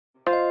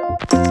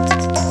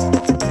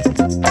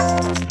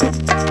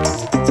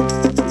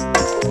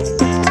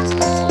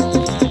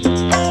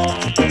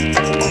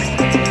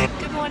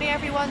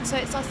So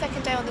it's our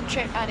second day on the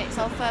trip and it's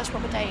our first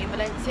proper day in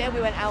Valencia.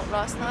 We went out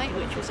last night,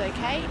 which was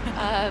okay,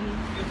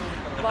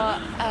 but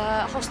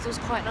hostel's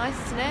quite nice,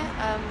 isn't it?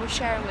 We're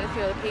sharing with a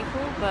few other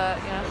people, but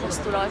you know,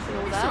 hostel life and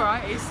all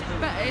that. It's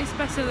alright. It's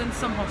better than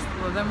some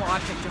hostels, than what I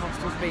picture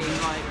hostels being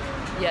like.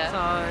 Yeah.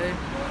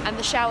 So. And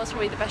the shower's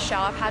probably the best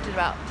shower I've had in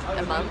about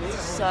a month,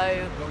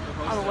 so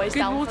I'm always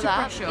down for that.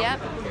 Pressure. Yep.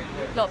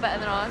 A lot better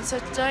than ours. So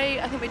today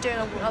I think we're doing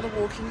another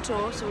walking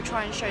tour, so we'll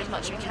try and show as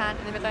much as we can,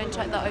 and then we're going to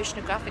like the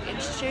Oceanographic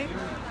Institute.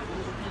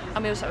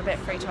 And we also have a bit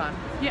of free time.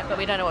 Yeah. But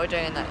we don't know what we're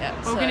doing in that yet.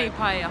 We're going to eat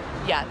paella.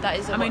 Yeah, that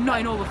is. I mean, not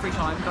in all the free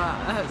time,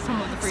 but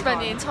some of the free time.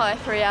 Spend the entire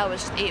 3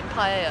 hours just eating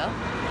paella.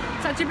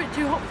 It's actually a bit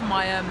too hot for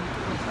my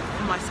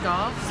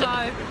scarf.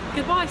 So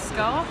goodbye,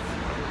 scarf.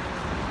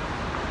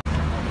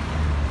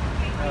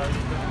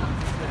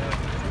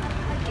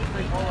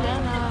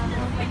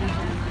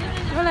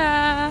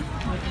 Hola.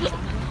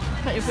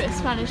 Got your bit of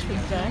Spanish for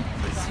today.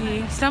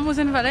 Sí, estamos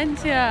en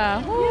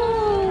Valencia.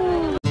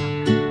 Woo.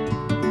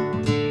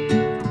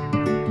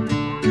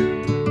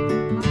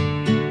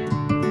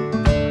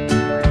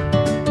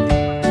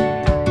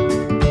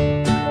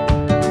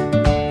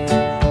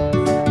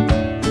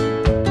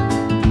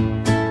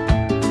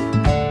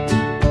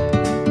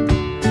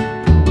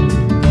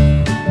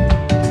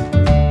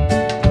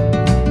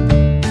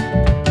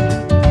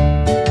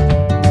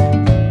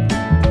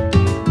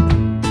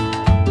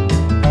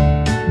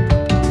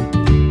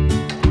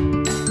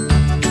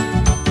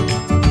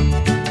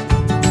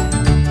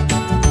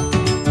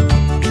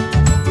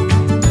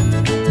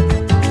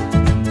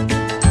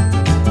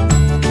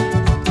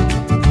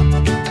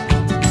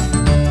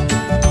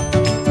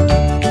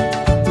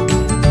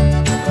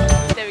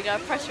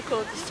 Press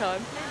record this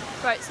time.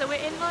 Right, so we're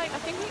in like, I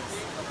think it's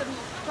the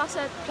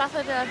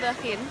Plaza de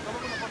Virgen.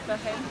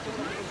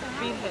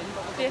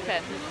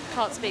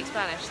 Can't speak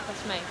Spanish,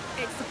 that's me.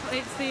 It's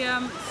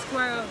the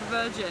Square of the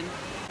Virgin.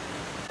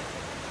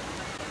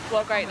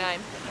 What a great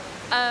name.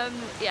 And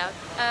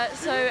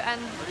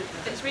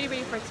it's really,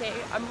 really pretty.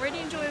 I'm really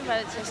enjoying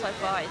Valencia so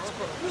far. It's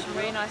got some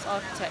really nice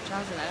architecture,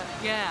 hasn't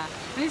it? Yeah,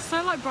 and it's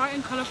so like bright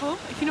and colourful,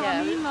 if you know what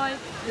I mean. Like,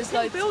 there's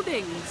loads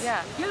buildings.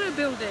 Yeah. Yellow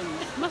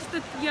buildings.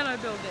 Mustard yellow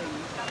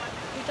buildings.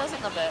 Who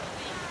doesn't love it?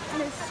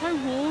 And it's so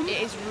warm.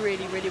 It is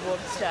really, really warm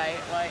today.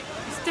 Like,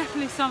 it's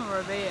definitely summer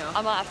over here.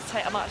 I might have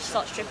to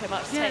start stripping. I might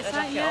have to take the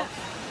jacket off.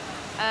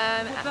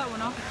 Put that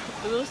one off.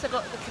 We've also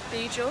got the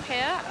cathedral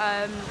here,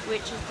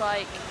 which is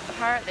like,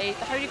 apparently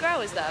the Holy Grail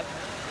is there.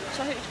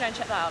 So I think we should go and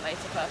check that out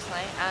later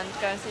personally, and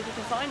go and see if we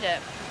can find it.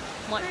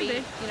 Might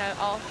be, you know,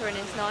 Arthur and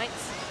his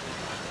knights.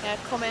 Yeah,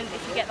 comment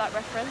if you get that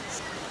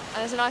reference. And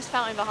there's a nice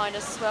fountain behind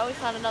us as well. We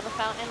found another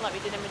fountain like we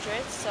did in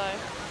Madrid, so.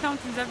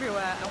 Fountains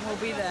everywhere, and we'll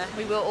be there.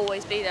 We will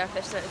always be there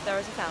if there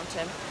is a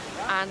fountain.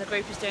 And the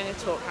group is doing a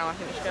talk now. I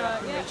think we should go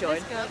back and rejoin.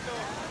 Let's go.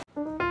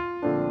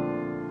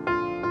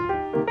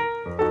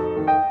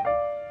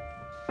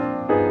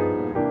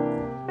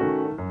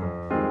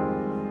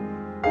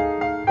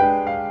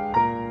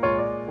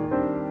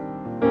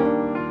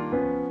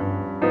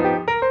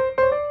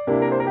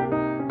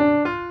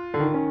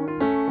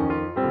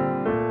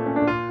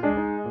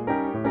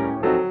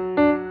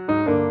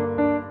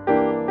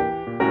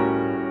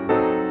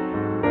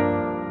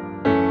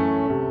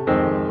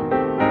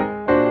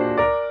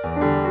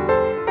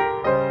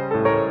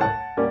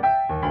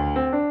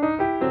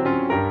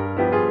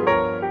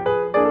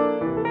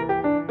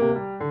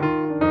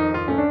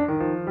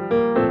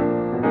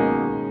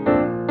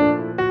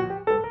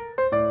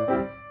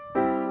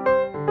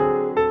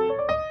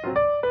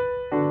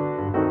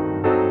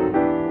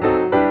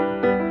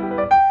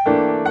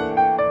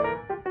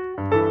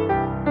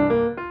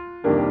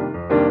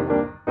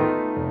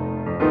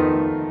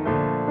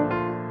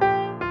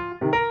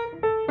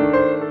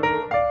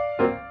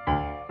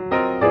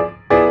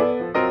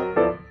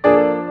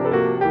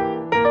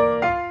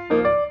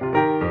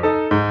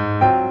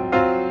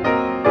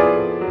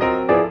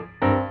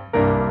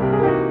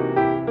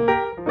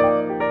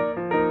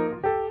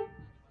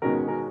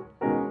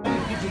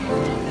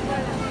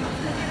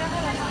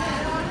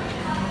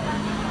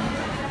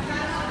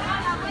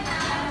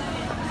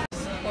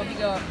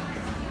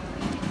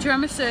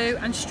 Tiramisu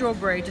and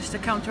strawberry, just to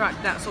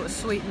counteract that sort of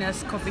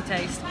sweetness, coffee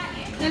taste.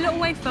 And a little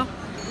wafer.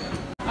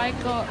 I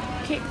got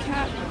Kit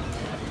Kat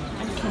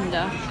and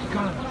Kinder.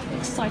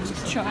 Excited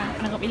to try,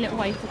 and I got my little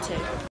wafer too.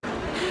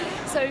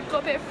 So we've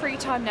got a bit of free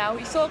time now.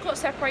 We sort of got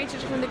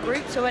separated from the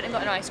group, so I went and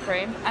got an ice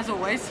cream. As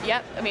always.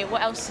 Yep. I mean,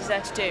 what else is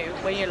there to do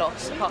when you're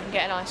lost apart from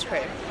get an ice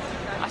cream?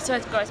 I swear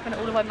to God, I spent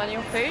all of my money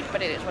on food,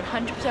 but it is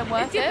 100%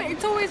 worth it.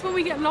 It's always when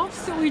we get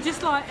lost that we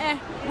just like,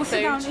 we'll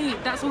sit down and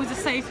eat. That's always a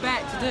safe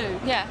bet to do.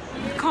 Yeah.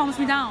 It calms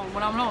me down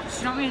when I'm lost,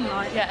 you know what I mean?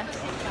 Like, yeah.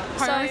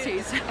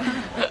 Priorities.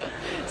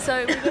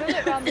 So we're going to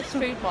look around this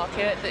food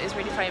market that is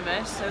really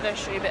famous, so we're going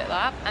to show you a bit of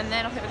that. And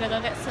then I think we're going to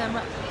go get some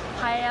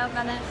paella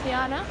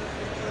valenciana.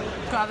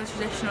 Got the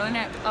traditional,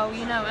 innit? Oh,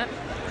 you know it.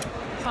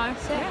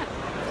 So yeah.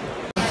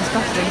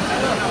 disgusting.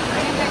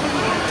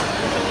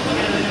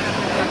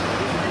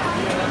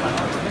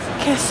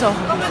 Queso.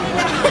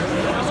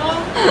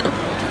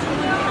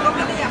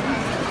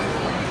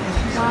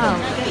 Wow.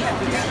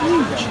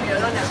 Huge.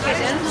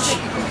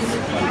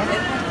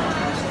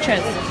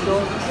 Cheers.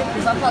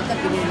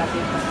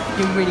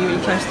 You're really,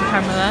 really close to the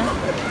camera there.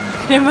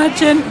 Can you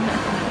imagine?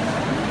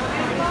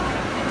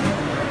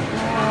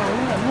 Oh,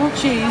 more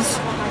cheese.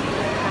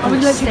 I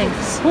would literally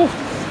just buy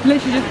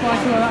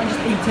some of that and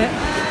just eat it.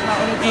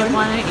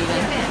 Why not eat it?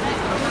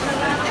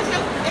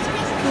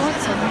 You want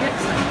some? Get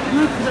some.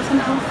 No, because that's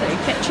unhealthy.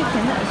 Get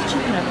chicken. There's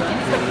chicken over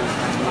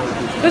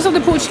there. Those are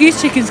the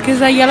Portuguese chickens because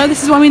they're yellow.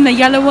 This is what I mean. They're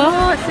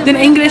yellower than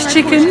English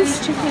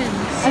chickens.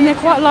 And they're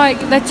quite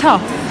they're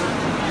tough.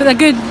 But they're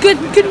good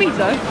meat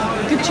though.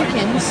 Good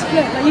chickens.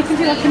 Look, like you can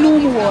see like a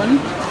normal one,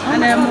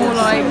 and they're more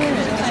like,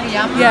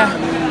 yeah.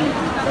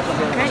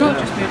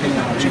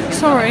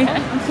 Sorry.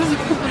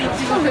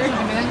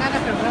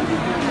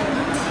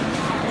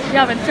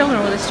 Yeah, I've been filming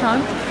all this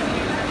time.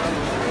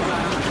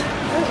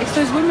 Oh, it's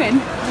those women.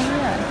 Oh,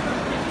 yeah.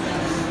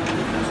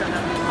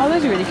 Oh,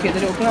 those are really cute. The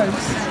little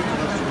globes.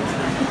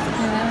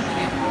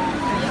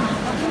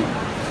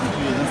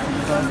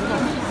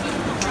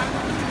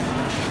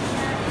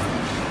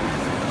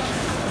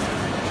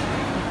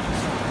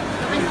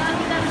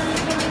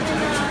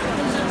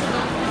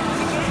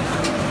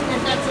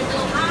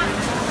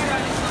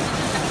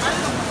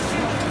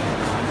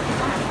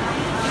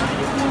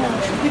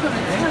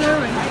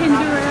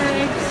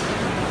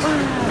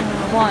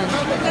 Wine.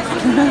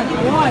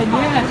 Wine,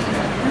 yeah.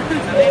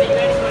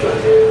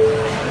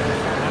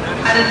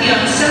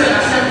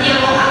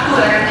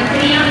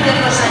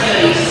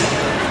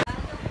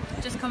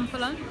 Just come for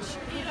lunch.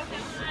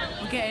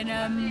 We're getting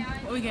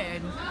what are we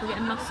getting? We're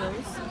getting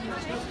mussels.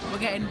 We're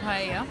getting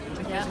paella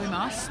because we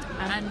must,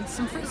 and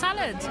some fruit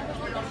salad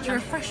to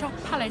refresh our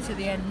palate at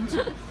the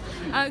end.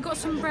 Got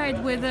some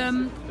bread with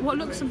what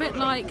looks a bit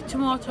like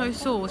tomato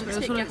sauce, but It's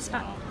a sort bit of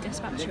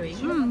gazpacho-y.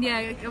 yeah.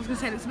 I was gonna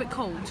say it looks a bit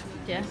cold.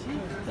 Yeah.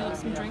 We've got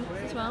some drinks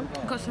as well.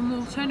 Got some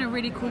water in a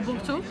really cool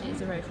bottle.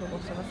 It's a very cool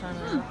bottle. I found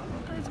that.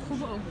 It's a cool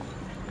bottle.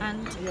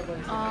 And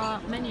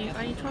our menu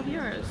only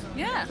 €12.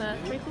 Yeah. For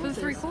 3 courses. For the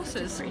 3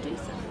 courses. Pretty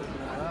decent.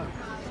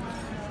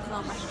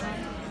 Club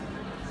restaurant.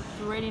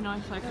 Really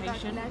nice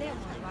location.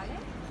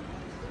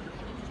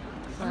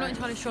 I'm not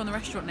entirely sure on the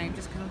restaurant name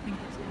just because I think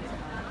it's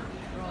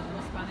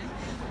rather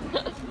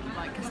Spanish,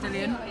 like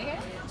Castilian.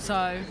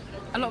 So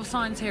a lot of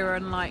signs here are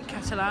in like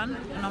Catalan,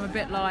 and I'm a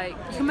bit like,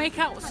 you can make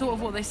out sort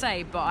of what they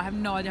say, but I have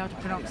no idea how to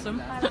pronounce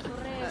them.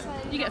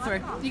 You get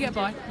through, you get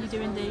by. You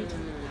do indeed.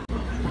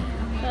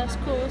 First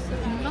course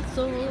of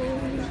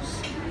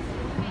mussels.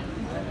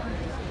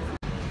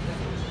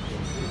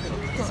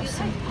 Got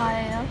some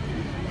paella.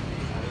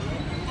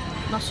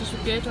 Mussels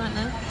were good, weren't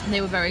they?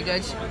 They were very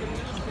good.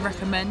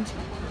 Recommend.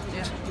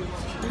 Yeah.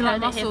 You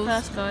like heard it here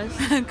mussels. first,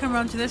 guys. Come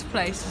around to this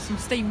place for some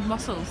steamed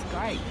mussels.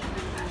 Great.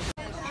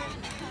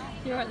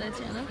 You're right there,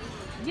 Tiana.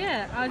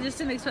 Yeah, I just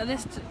didn't expect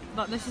this.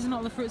 This is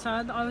not the fruit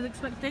salad that I was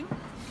expecting.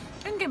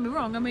 Don't get me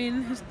wrong. I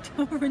mean, there's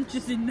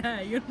oranges in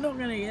there. You're not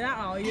going to eat that,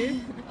 are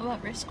you? I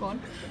won't risk one.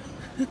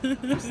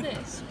 What's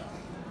this?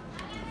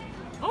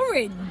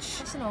 Orange.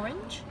 It's an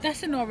orange.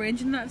 That's an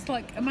orange, and that's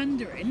like a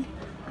mandarin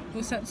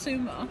or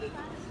satsuma.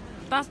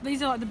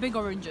 These are like the big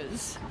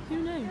oranges. Who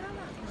knew?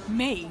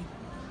 Me.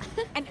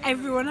 And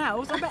everyone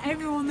else. I bet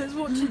everyone that's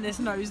watching this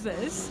knows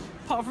this,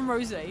 apart from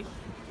Rosie.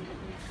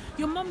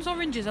 Your mum's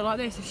oranges are like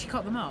this if she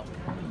cut them up.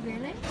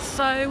 Really?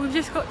 So we've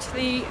just got to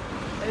the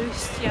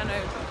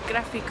Oceano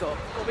Grafico.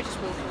 Well, we're just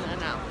walking there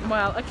now.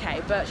 Well,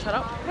 okay, but shut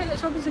up. Hey,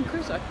 that's Robinson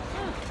Crusoe.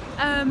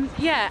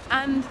 Yeah,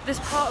 and this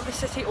part of the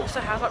city also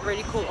has like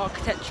really cool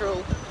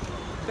architectural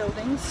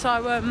buildings.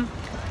 So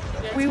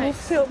we will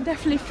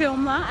definitely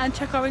film that and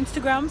check our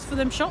Instagrams for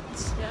them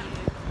shots. Yeah.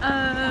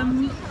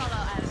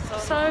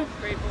 So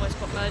group always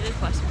got murdered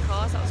by some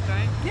cars. That was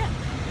great. yeah.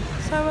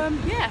 So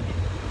yeah,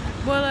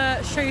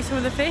 we'll show you some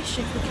of the fish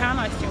if we can.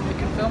 I assume we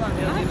can film on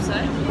the I hope so.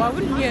 Why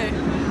wouldn't you?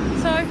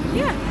 So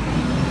yeah.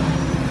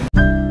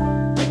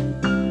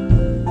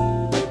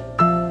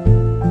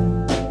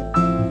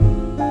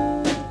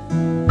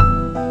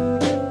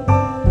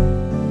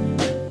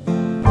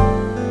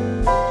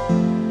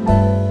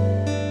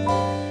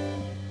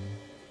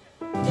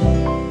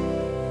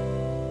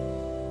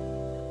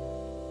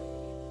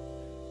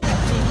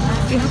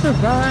 We have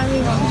arrived.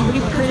 It's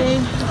really pretty.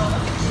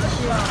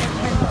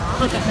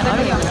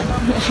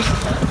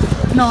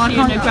 No, I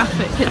can't.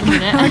 Graphic at the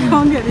minute. I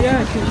can't get the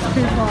urge because it's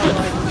too far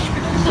away.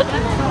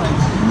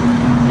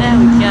 There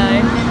we go.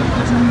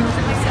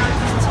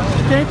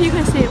 I don't know if you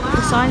can see it, but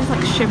the sign is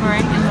like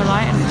shimmering in the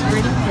light and it's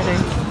really pretty.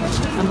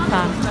 I'm a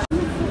fan.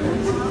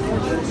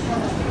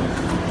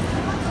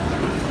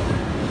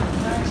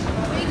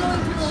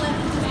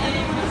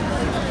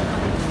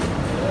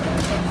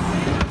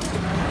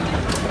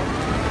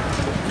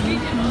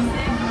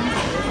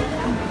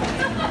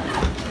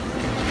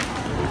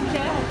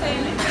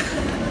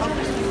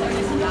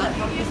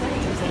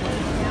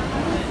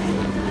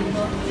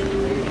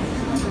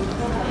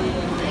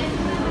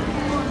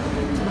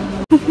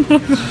 We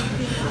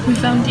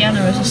found Deanna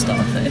as a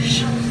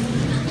starfish.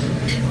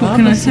 What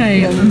can I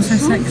say? I'm so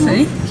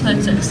sexy.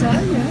 So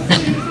sexy.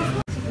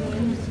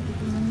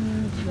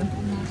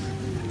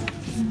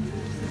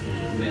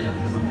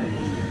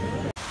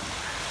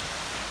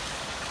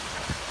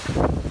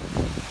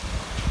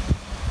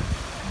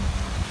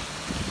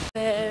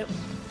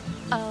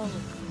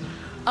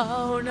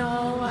 Oh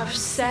no, I've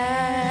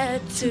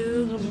said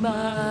too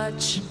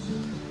much.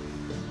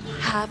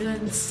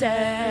 Haven't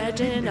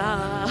said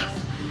enough.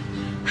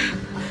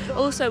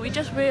 Also, we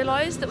just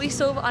realised that we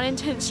sort of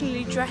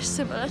unintentionally dressed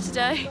similar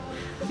today.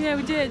 Yeah,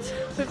 we did.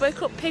 We've both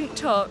got pink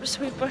tops,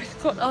 we've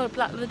both got our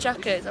black leather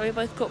jackets, and we've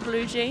both got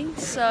blue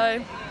jeans,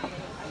 so...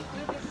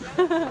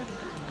 Coming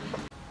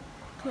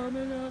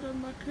out of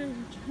my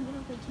cage,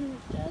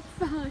 that's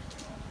fine.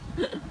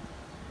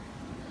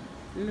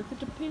 Look at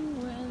the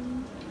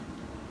penguin.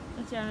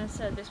 As Diana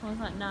said, this one's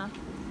like, nah,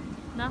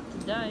 not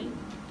today.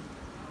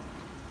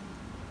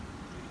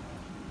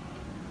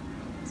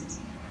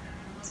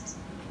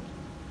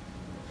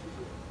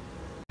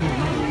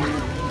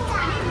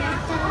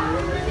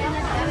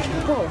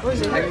 Oh,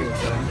 Rosie. Snake.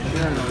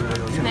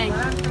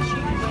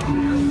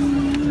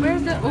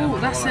 Where's the... Oh,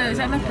 that's a... Is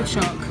that a leopard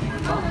shark?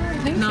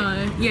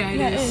 No. Yeah,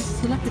 it is.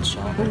 It's a leopard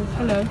shark. Oh,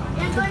 hello.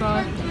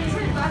 Goodbye.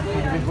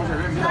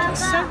 That's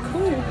so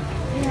cool.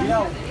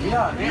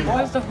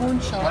 Where's the horn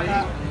shark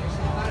at?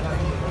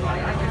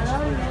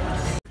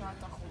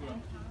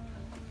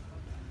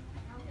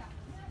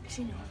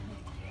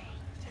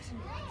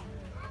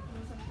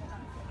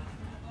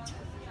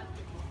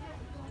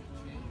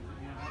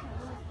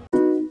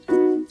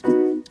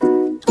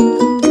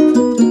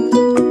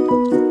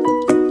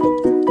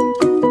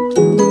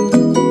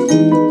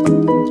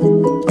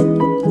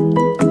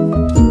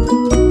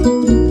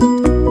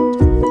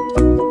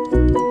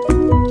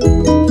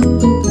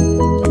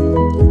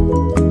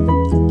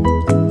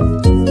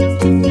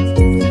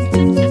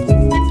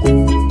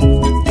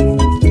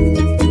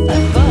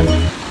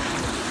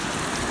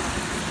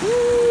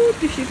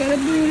 She got a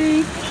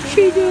booty.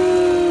 She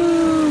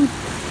do.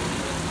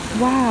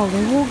 Wow,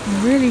 they walk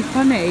really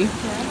funny.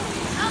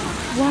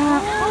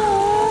 Wow.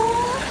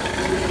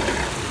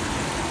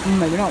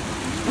 Maybe not.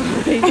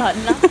 He's like,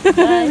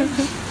 nothing.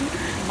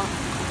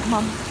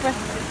 Mum's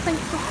breath.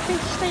 Thanks for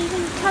fish,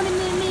 Stephen. Coming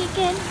near me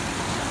again.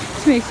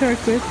 It's me, sorry,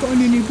 Chris. Got on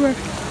your new breath.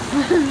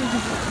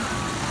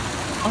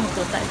 Oh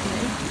god, that is me.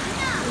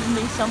 It's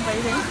me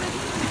sunbathing.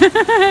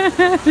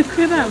 Look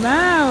at that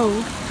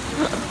mouth.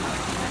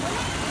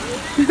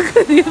 Look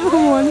at the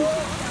other one.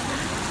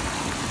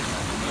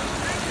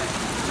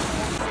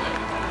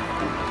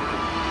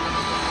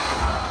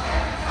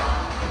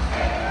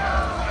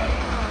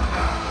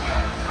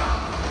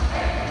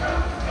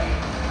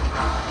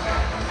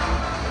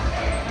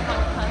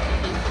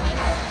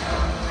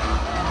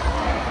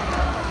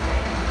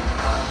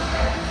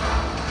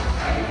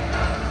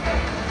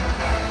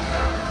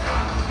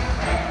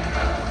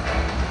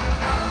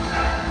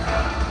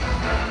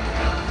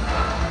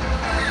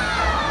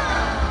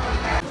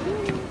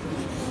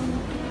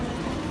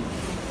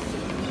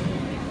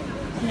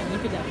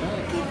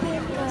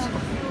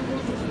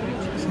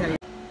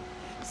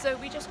 So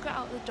we just got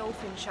out the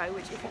dolphin show,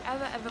 which if you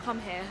ever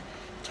come here,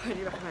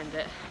 totally recommend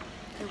it.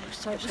 It was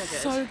so good.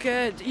 So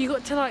good. You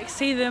got to like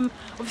see them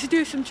obviously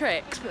do some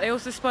tricks, but they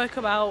also spoke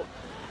about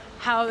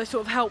how they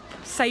sort of help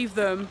save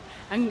them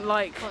and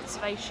like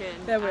conservation.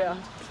 There we are.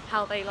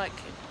 How they like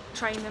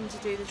train them to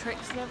do the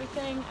tricks and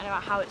everything, and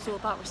about how it's all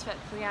about respect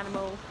for the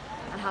animal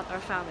and how they're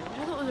a family, which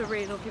I thought was a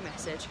really lovely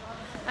message.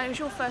 And it was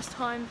your first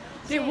time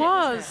seeing it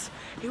was.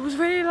 It was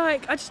really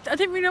like I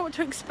didn't really know what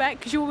to expect,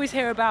 because you always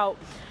hear about,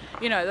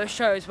 you know, those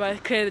shows where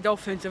clearly the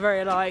dolphins are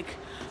very like,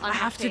 I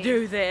have to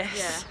do this.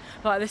 Yeah.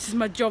 Like, this is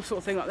my job sort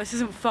of thing, like this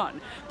isn't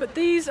fun. But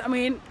these, I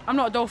mean, I'm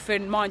not a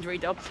dolphin mind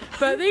reader,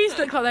 but these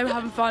look like they were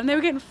having fun. They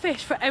were getting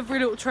fish for every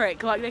little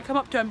trick. Like, they come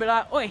up to him and be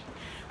like, oi,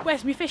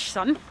 where's me fish,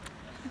 son?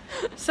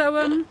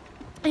 So,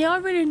 yeah, I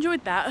really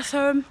enjoyed that.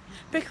 So,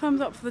 big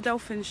thumbs up for the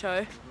dolphin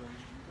show.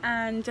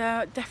 And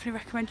definitely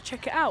recommend you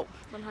check it out.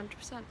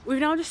 100%. We've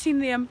now just seen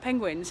the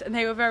penguins, and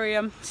they were very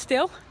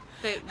still.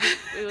 It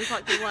was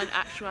like they weren't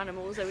actual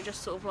animals, they were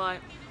just sort of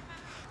like...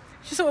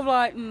 Just sort of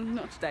like,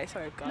 not today,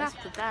 sorry guys.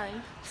 Not today.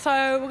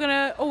 So we're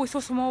gonna, we saw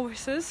some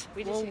walruses.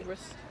 We did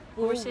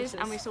walruses,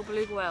 and we saw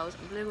beluga whales,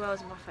 and beluga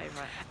whales are my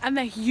favourite. And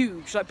they're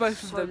huge, like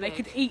both of them. Big. They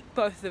could eat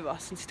both of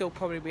us and still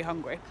probably be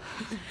hungry.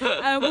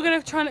 We're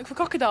gonna try and look for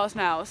crocodiles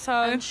now, so...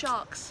 And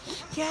sharks.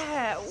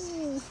 Yeah,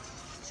 ooh.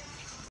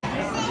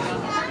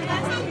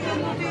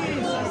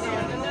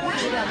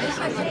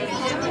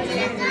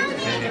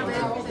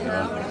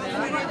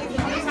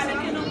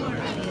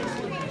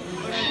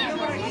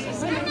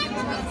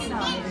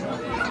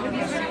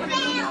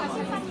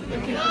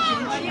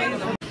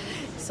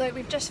 So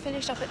we've just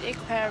finished up at the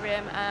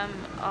aquarium.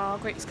 Our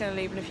group's going to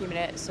leave in a few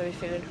minutes, so we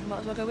figured we might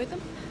as well go with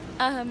them.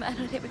 And I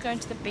think we're going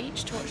to the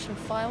beach to watch some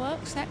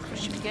fireworks next,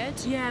 which should be good.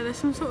 Yeah, there's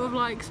some sort of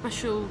like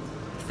special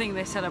thing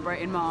they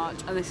celebrate in March,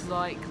 and this is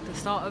like the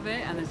start of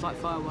it, and there's like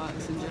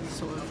fireworks and just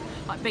sort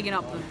of like bigging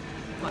up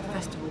like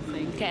festival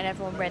thing. Getting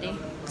everyone ready.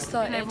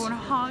 Getting everyone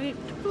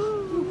hyped.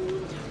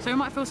 Woo. So we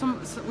might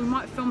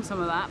film some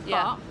of that,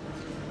 Yeah.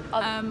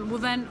 but we'll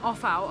then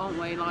off out, aren't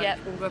we? Like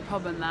we'll go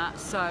pub and that.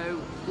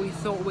 So we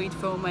thought we'd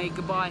film a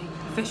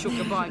official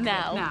goodbye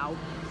now.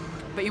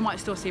 But you might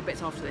still see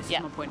bits after this. Is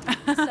my point.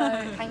 So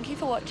thank you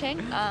for watching.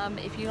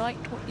 If you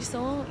liked what you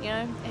saw, you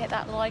know, hit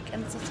that like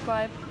and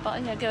subscribe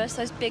button. You know, give us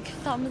those big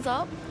thumbs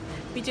up.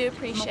 We do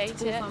appreciate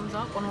Multiple thumbs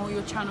up on all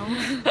your channels.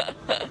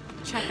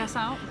 Check us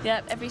out.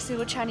 Yep, every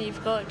single channel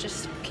you've got,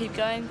 just keep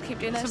going, keep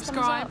doing those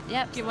subscribe. Thumbs up.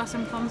 Yep. Give us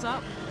some thumbs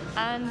up.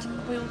 And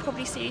we will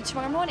probably see you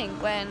tomorrow morning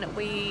when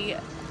we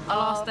our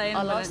last day in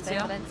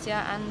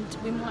Valencia, and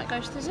we might go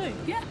to the zoo.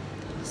 Yeah.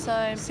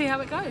 So see how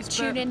it goes.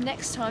 Tune in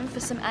next time for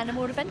some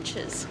animal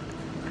adventures.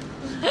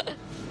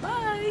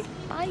 Bye.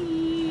 Bye.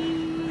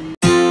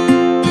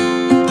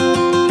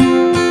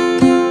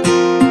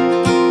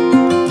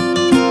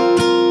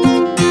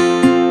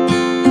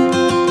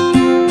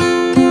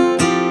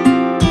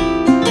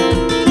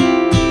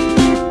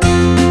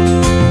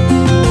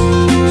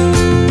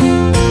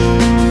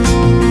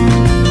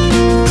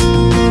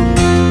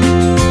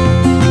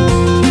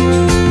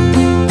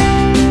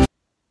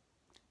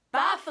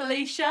 Bye,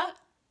 Felicia.